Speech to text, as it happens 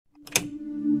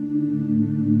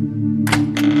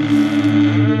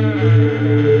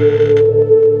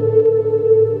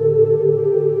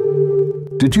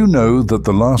Did you know that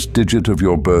the last digit of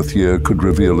your birth year could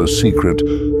reveal a secret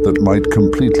that might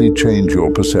completely change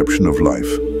your perception of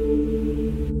life?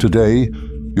 Today,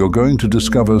 you're going to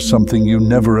discover something you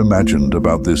never imagined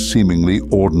about this seemingly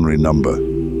ordinary number.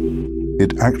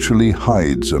 It actually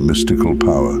hides a mystical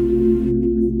power.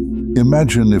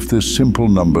 Imagine if this simple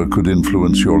number could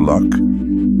influence your luck,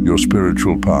 your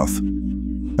spiritual path,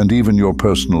 and even your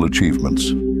personal achievements.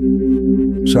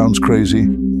 Sounds crazy?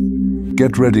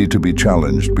 Get ready to be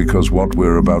challenged, because what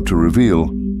we're about to reveal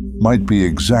might be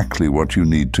exactly what you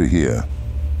need to hear.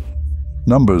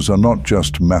 Numbers are not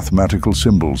just mathematical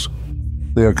symbols.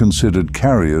 They are considered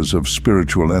carriers of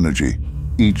spiritual energy,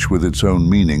 each with its own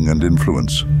meaning and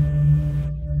influence.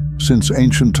 Since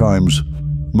ancient times,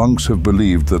 monks have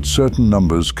believed that certain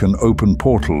numbers can open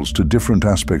portals to different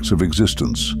aspects of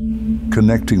existence,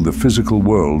 connecting the physical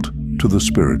world to the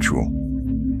spiritual.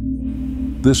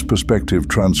 This perspective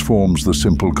transforms the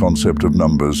simple concept of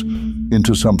numbers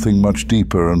into something much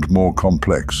deeper and more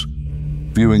complex,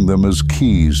 viewing them as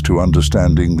keys to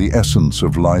understanding the essence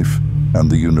of life and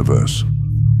the universe.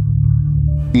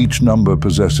 Each number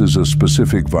possesses a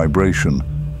specific vibration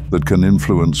that can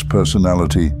influence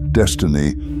personality,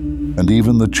 destiny, and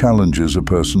even the challenges a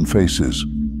person faces.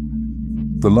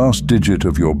 The last digit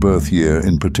of your birth year,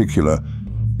 in particular,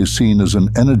 is seen as an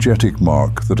energetic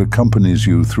mark that accompanies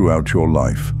you throughout your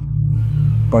life.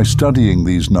 By studying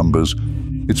these numbers,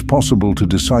 it's possible to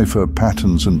decipher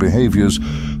patterns and behaviors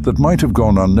that might have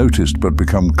gone unnoticed but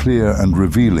become clear and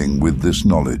revealing with this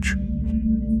knowledge.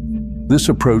 This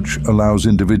approach allows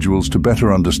individuals to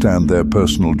better understand their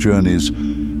personal journeys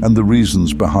and the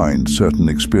reasons behind certain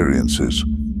experiences.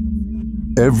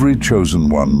 Every chosen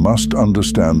one must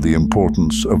understand the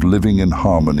importance of living in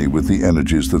harmony with the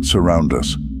energies that surround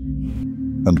us.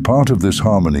 And part of this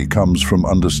harmony comes from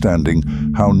understanding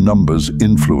how numbers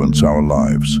influence our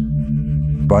lives.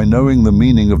 By knowing the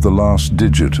meaning of the last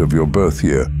digit of your birth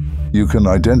year, you can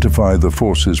identify the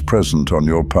forces present on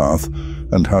your path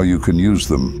and how you can use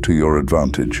them to your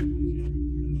advantage.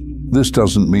 This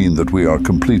doesn't mean that we are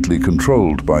completely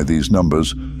controlled by these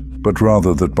numbers, but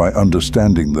rather that by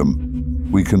understanding them,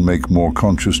 we can make more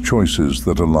conscious choices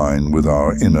that align with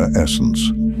our inner essence.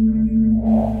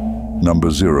 Number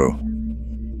 0.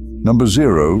 Number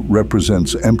 0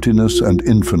 represents emptiness and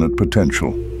infinite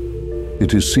potential.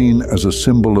 It is seen as a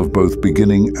symbol of both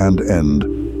beginning and end,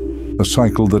 a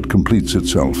cycle that completes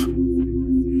itself.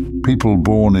 People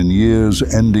born in years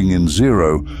ending in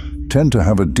 0 tend to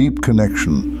have a deep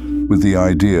connection with the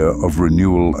idea of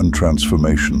renewal and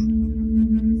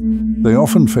transformation. They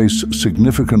often face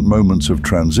significant moments of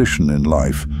transition in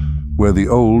life, where the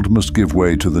old must give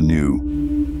way to the new.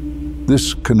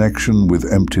 This connection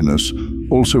with emptiness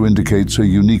also indicates a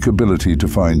unique ability to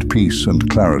find peace and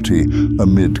clarity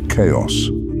amid chaos.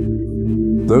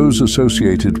 Those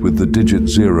associated with the digit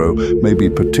 0 may be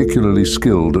particularly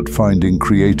skilled at finding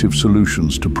creative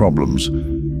solutions to problems,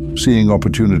 seeing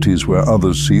opportunities where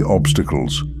others see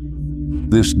obstacles.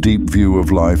 This deep view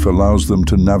of life allows them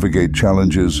to navigate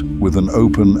challenges with an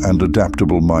open and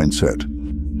adaptable mindset.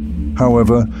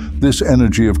 However, this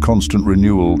energy of constant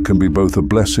renewal can be both a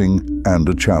blessing and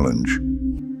a challenge.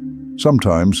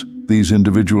 Sometimes, these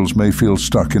individuals may feel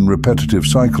stuck in repetitive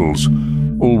cycles,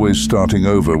 always starting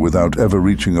over without ever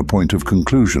reaching a point of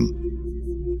conclusion.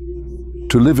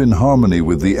 To live in harmony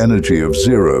with the energy of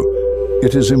 0,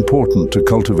 it is important to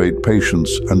cultivate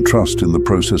patience and trust in the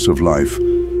process of life,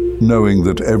 knowing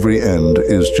that every end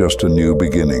is just a new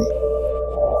beginning.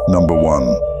 Number 1.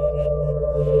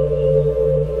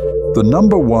 The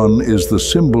number 1 is the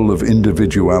symbol of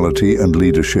individuality and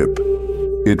leadership.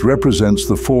 It represents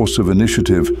the force of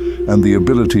initiative and the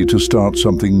ability to start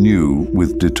something new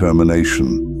with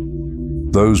determination.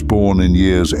 Those born in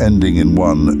years ending in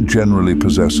 1 generally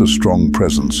possess a strong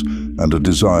presence and a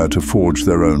desire to forge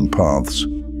their own paths.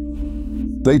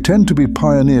 They tend to be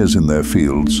pioneers in their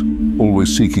fields,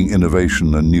 always seeking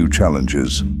innovation and new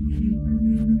challenges.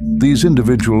 These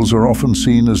individuals are often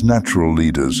seen as natural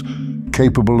leaders,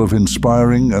 capable of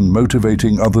inspiring and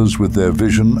motivating others with their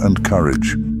vision and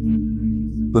courage.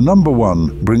 The number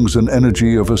 1 brings an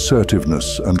energy of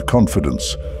assertiveness and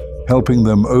confidence, helping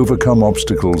them overcome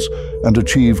obstacles and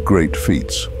achieve great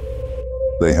feats.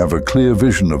 They have a clear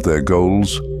vision of their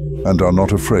goals and are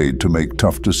not afraid to make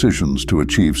tough decisions to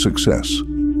achieve success.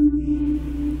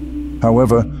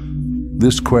 However,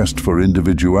 this quest for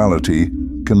individuality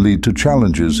can lead to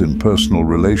challenges in personal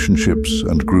relationships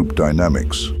and group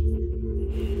dynamics.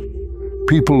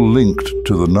 People linked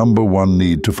to the number 1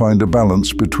 need to find a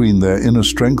balance between their inner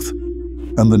strength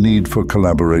and the need for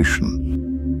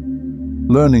collaboration.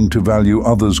 Learning to value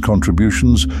others'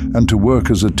 contributions and to work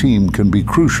as a team can be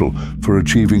crucial for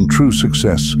achieving true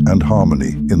success and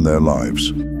harmony in their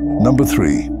lives. Number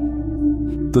 3.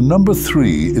 The number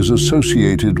 3 is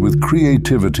associated with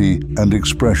creativity and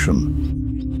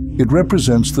expression. It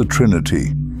represents the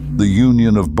Trinity, the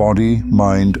union of body,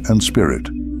 mind, and spirit.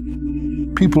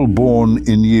 People born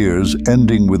in years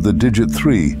ending with the digit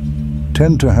 3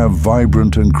 tend to have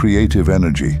vibrant and creative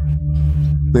energy.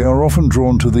 They are often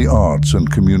drawn to the arts and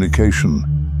communication,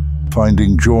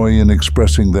 finding joy in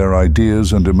expressing their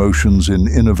ideas and emotions in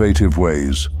innovative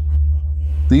ways.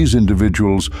 These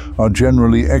individuals are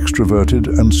generally extroverted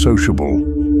and sociable,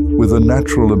 with a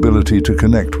natural ability to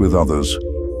connect with others.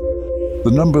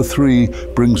 The number 3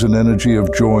 brings an energy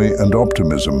of joy and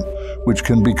optimism, which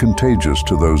can be contagious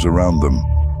to those around them.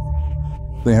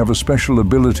 They have a special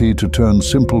ability to turn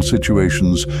simple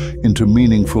situations into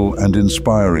meaningful and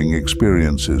inspiring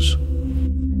experiences.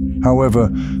 However,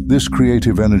 this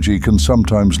creative energy can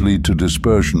sometimes lead to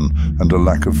dispersion and a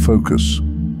lack of focus.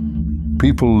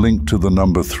 People linked to the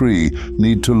number 3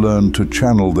 need to learn to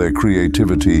channel their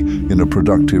creativity in a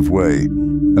productive way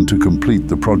and to complete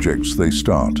the projects they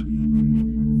start.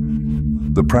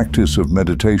 The practice of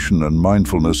meditation and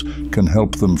mindfulness can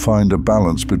help them find a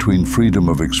balance between freedom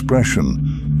of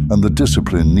expression and the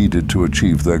discipline needed to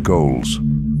achieve their goals.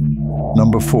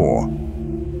 Number 4.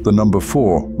 The number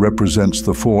 4 represents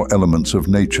the 4 elements of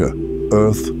nature: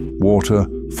 earth, water,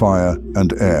 fire,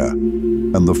 and air,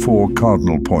 and the 4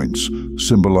 cardinal points,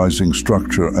 symbolizing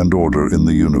structure and order in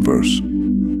the universe.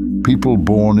 People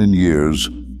born in years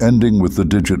ending with the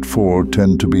digit 4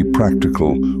 tend to be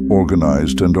practical,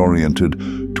 organized, and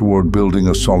oriented toward building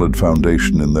a solid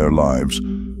foundation in their lives,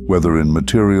 whether in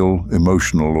material,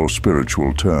 emotional, or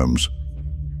spiritual terms.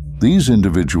 These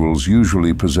individuals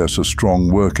usually possess a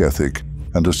strong work ethic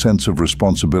and a sense of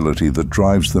responsibility that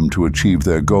drives them to achieve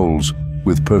their goals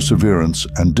with perseverance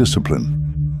and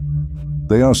discipline.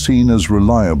 They are seen as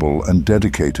reliable and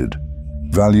dedicated,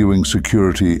 valuing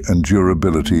security and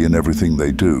durability in everything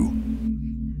they do.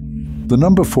 The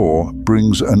number 4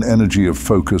 brings an energy of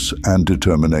focus and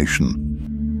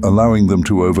determination, allowing them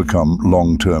to overcome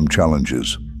long-term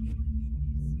challenges.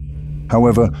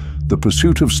 However, the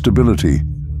pursuit of stability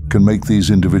can make these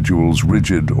individuals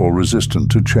rigid or resistant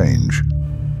to change.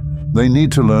 They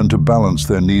need to learn to balance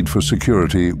their need for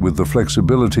security with the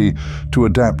flexibility to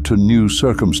adapt to new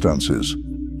circumstances.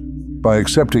 By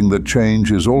accepting that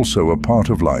change is also a part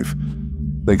of life,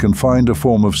 they can find a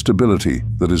form of stability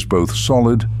that is both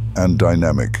solid and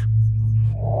dynamic.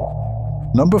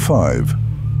 Number 5.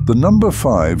 The number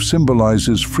 5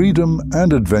 symbolizes freedom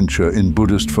and adventure in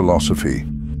Buddhist philosophy.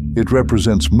 It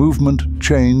represents movement,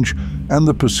 change, and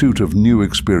the pursuit of new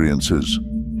experiences.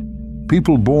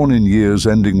 People born in years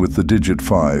ending with the digit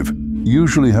 5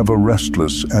 usually have a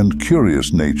restless and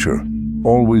curious nature,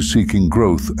 always seeking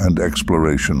growth and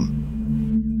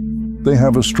exploration. They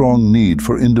have a strong need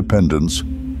for independence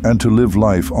and to live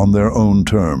life on their own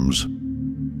terms.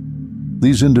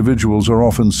 These individuals are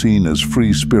often seen as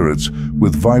free spirits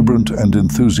with vibrant and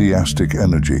enthusiastic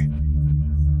energy.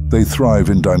 They thrive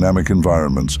in dynamic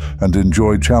environments and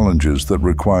enjoy challenges that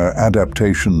require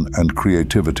adaptation and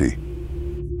creativity.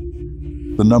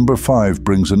 The number 5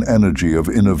 brings an energy of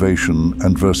innovation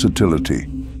and versatility,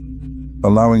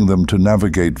 allowing them to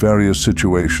navigate various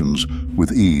situations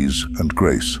with ease and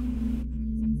grace.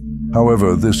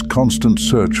 However, this constant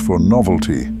search for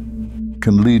novelty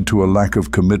can lead to a lack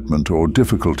of commitment or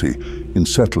difficulty in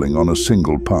settling on a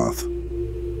single path.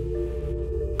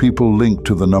 People linked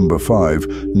to the number 5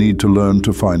 need to learn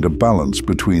to find a balance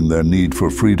between their need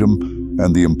for freedom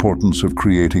and the importance of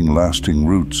creating lasting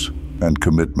roots and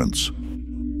commitments.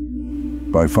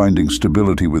 By finding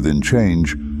stability within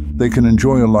change, they can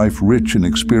enjoy a life rich in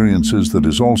experiences that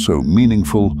is also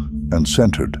meaningful and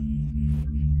centered.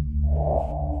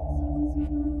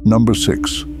 Number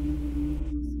 6.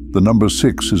 The number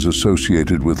 6 is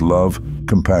associated with love,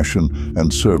 compassion,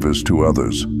 and service to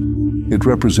others. It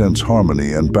represents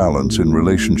harmony and balance in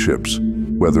relationships,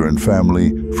 whether in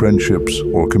family, friendships,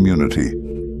 or community.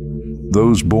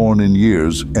 Those born in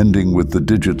years ending with the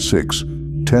digit 6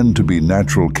 tend to be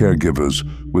natural caregivers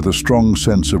with a strong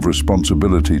sense of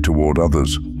responsibility toward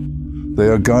others. They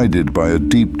are guided by a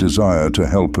deep desire to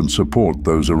help and support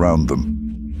those around them.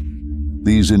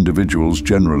 These individuals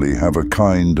generally have a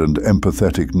kind and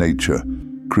empathetic nature,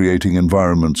 creating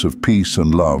environments of peace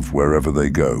and love wherever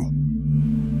they go.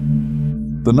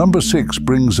 The number 6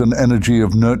 brings an energy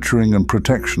of nurturing and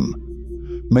protection,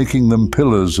 making them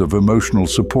pillars of emotional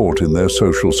support in their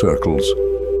social circles.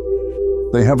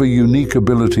 They have a unique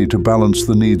ability to balance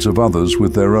the needs of others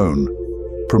with their own,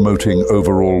 promoting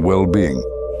overall well-being.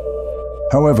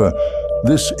 However,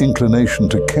 this inclination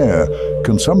to care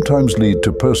can sometimes lead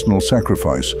to personal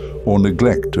sacrifice or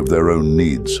neglect of their own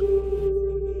needs.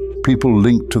 People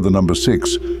linked to the number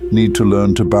 6 need to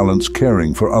learn to balance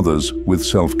caring for others with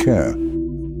self-care,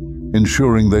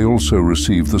 ensuring they also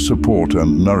receive the support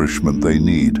and nourishment they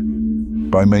need.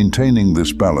 By maintaining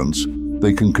this balance,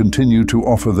 they can continue to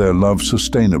offer their love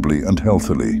sustainably and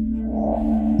healthily.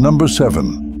 Number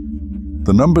 7.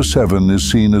 The number 7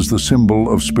 is seen as the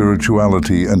symbol of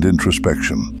spirituality and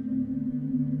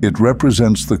introspection. It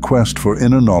represents the quest for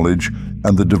inner knowledge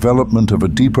and the development of a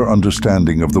deeper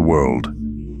understanding of the world.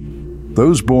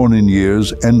 Those born in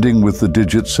years ending with the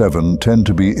digit 7 tend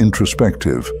to be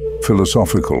introspective,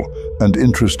 philosophical, and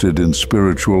interested in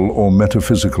spiritual or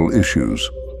metaphysical issues.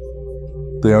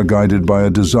 They are guided by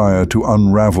a desire to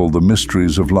unravel the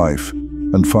mysteries of life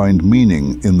and find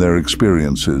meaning in their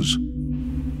experiences.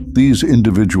 These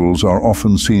individuals are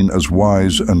often seen as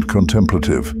wise and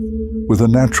contemplative, with a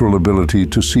natural ability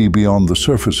to see beyond the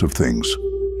surface of things.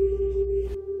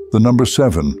 The number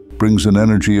 7 brings an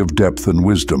energy of depth and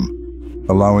wisdom,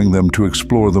 allowing them to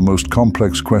explore the most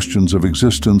complex questions of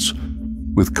existence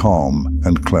with calm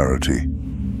and clarity.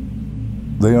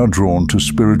 They are drawn to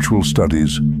spiritual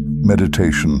studies,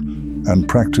 meditation, and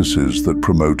practices that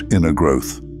promote inner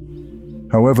growth.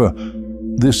 However,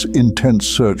 this intense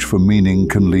search for meaning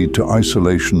can lead to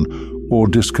isolation or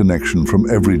disconnection from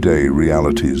everyday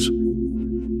realities.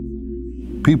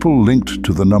 People linked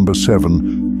to the number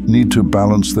 7 need to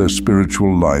balance their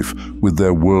spiritual life with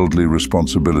their worldly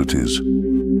responsibilities,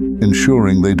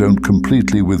 ensuring they don't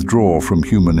completely withdraw from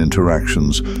human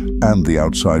interactions and the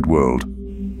outside world.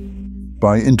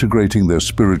 By integrating their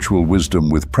spiritual wisdom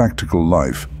with practical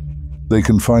life, they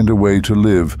can find a way to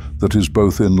live that is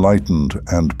both enlightened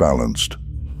and balanced.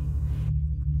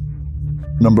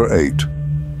 Number 8.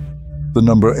 The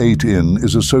number 8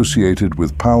 is associated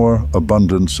with power,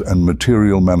 abundance, and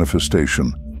material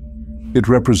manifestation. It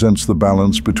represents the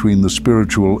balance between the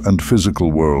spiritual and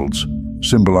physical worlds,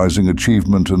 symbolizing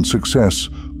achievement and success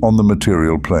on the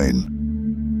material plane.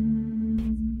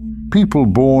 People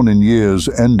born in years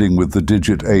ending with the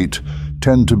digit 8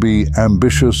 tend to be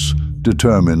ambitious,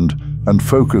 determined, and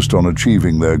focused on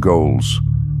achieving their goals.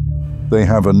 They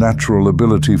have a natural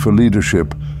ability for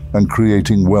leadership and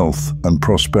creating wealth and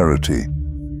prosperity.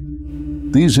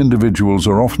 These individuals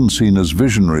are often seen as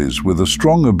visionaries with a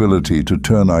strong ability to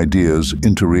turn ideas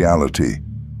into reality.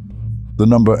 The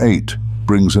number 8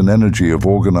 brings an energy of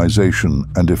organization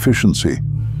and efficiency,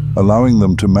 allowing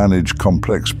them to manage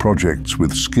complex projects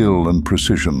with skill and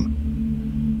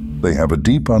precision. They have a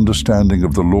deep understanding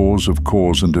of the laws of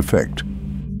cause and effect,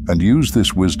 and use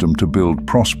this wisdom to build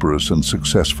prosperous and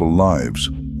successful lives.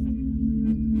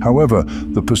 However,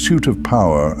 the pursuit of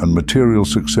power and material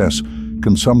success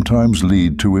can sometimes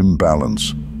lead to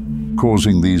imbalance,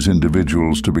 causing these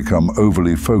individuals to become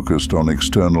overly focused on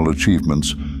external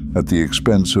achievements at the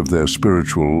expense of their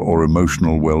spiritual or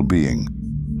emotional well-being.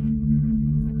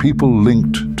 People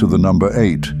linked to the number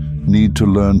 8 need to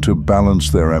learn to balance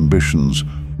their ambitions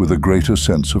with a greater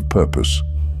sense of purpose,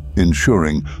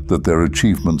 ensuring that their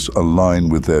achievements align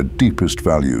with their deepest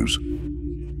values.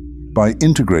 By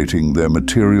integrating their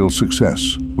material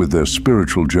success with their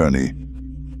spiritual journey,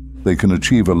 they can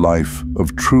achieve a life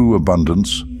of true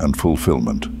abundance and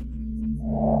fulfillment.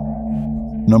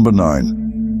 Number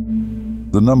 9.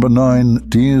 The number 9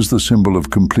 is the symbol of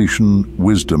completion,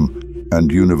 wisdom,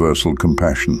 and universal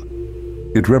compassion.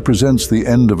 It represents the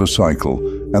end of a cycle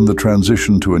and the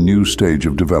transition to a new stage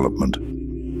of development.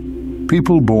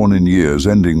 People born in years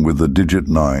ending with the digit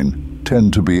 9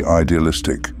 tend to be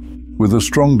idealistic, with a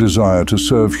strong desire to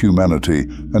serve humanity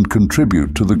and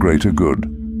contribute to the greater good.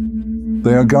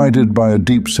 They are guided by a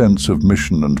deep sense of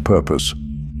mission and purpose,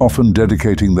 often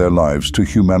dedicating their lives to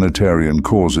humanitarian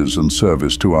causes and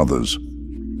service to others.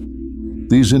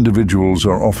 These individuals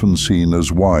are often seen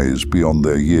as wise beyond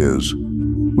their years,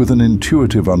 with an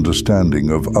intuitive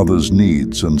understanding of others'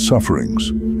 needs and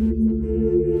sufferings.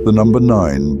 The number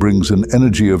 9 brings an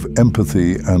energy of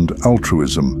empathy and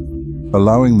altruism,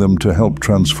 allowing them to help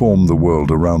transform the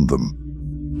world around them.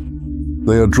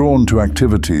 They are drawn to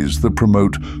activities that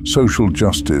promote social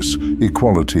justice,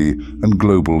 equality, and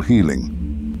global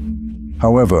healing.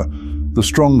 However, the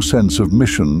strong sense of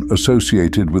mission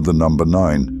associated with the number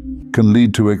 9 can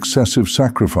lead to excessive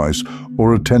sacrifice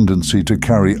or a tendency to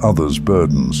carry others'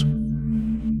 burdens.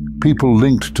 People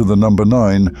linked to the number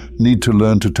 9 need to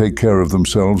learn to take care of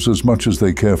themselves as much as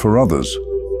they care for others,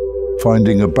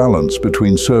 finding a balance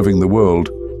between serving the world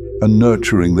and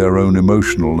nurturing their own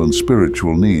emotional and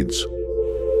spiritual needs.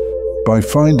 By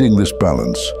finding this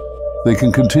balance, they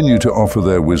can continue to offer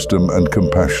their wisdom and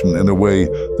compassion in a way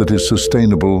that is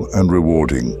sustainable and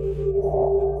rewarding.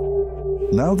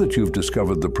 Now that you've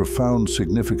discovered the profound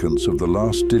significance of the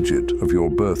last digit of your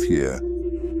birth year,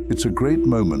 it's a great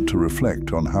moment to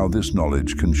reflect on how this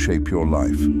knowledge can shape your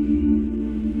life.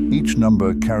 Each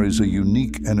number carries a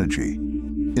unique energy,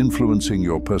 influencing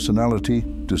your personality,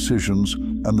 decisions,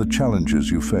 and the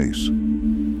challenges you face.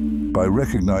 By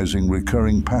recognizing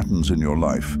recurring patterns in your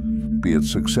life, be it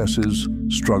successes,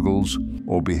 struggles,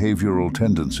 or behavioral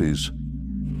tendencies,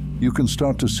 you can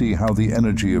start to see how the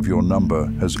energy of your number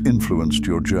has influenced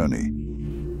your journey.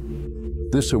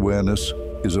 This awareness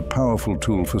is a powerful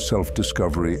tool for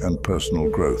self-discovery and personal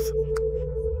growth.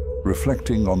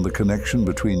 Reflecting on the connection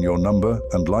between your number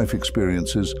and life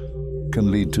experiences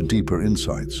can lead to deeper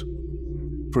insights.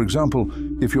 For example,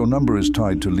 if your number is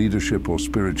tied to leadership or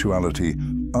spirituality,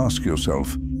 ask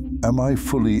yourself, am I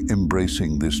fully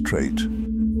embracing this trait?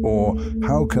 Or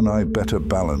how can I better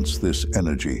balance this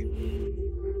energy?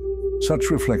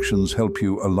 Such reflections help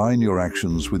you align your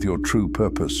actions with your true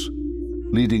purpose,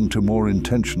 leading to more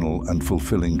intentional and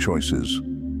fulfilling choices.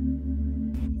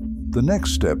 The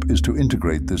next step is to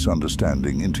integrate this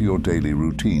understanding into your daily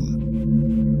routine.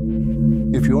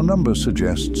 If your number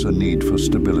suggests a need for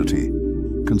stability,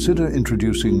 consider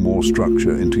introducing more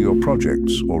structure into your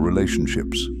projects or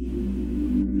relationships.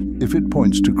 If it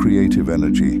points to creative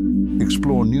energy,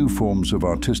 explore new forms of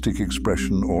artistic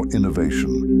expression or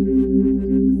innovation.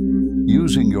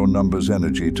 Using your number's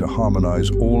energy to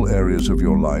harmonize all areas of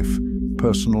your life,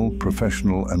 personal,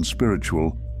 professional, and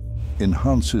spiritual,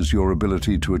 enhances your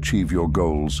ability to achieve your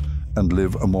goals and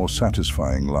live a more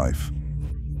satisfying life.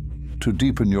 To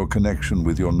deepen your connection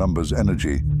with your number's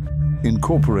energy,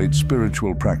 incorporate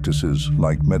spiritual practices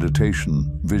like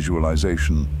meditation,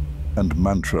 visualization, and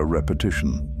mantra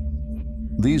repetition.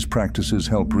 These practices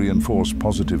help reinforce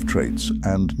positive traits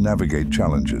and navigate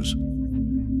challenges.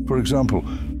 For example,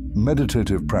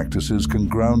 meditative practices can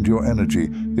ground your energy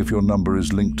if your number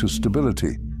is linked to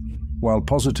stability, while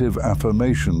positive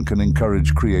affirmation can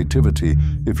encourage creativity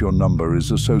if your number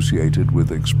is associated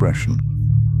with expression.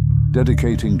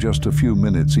 Dedicating just a few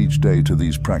minutes each day to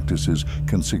these practices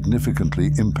can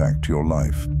significantly impact your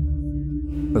life.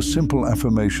 A simple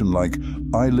affirmation like,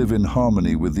 "I live in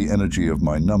harmony with the energy of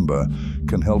my number,"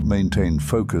 can help maintain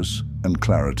focus and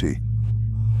clarity.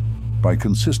 By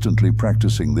consistently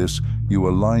practicing this, you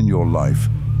align your life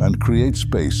and create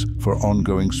space for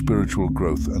ongoing spiritual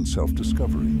growth and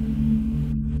self-discovery.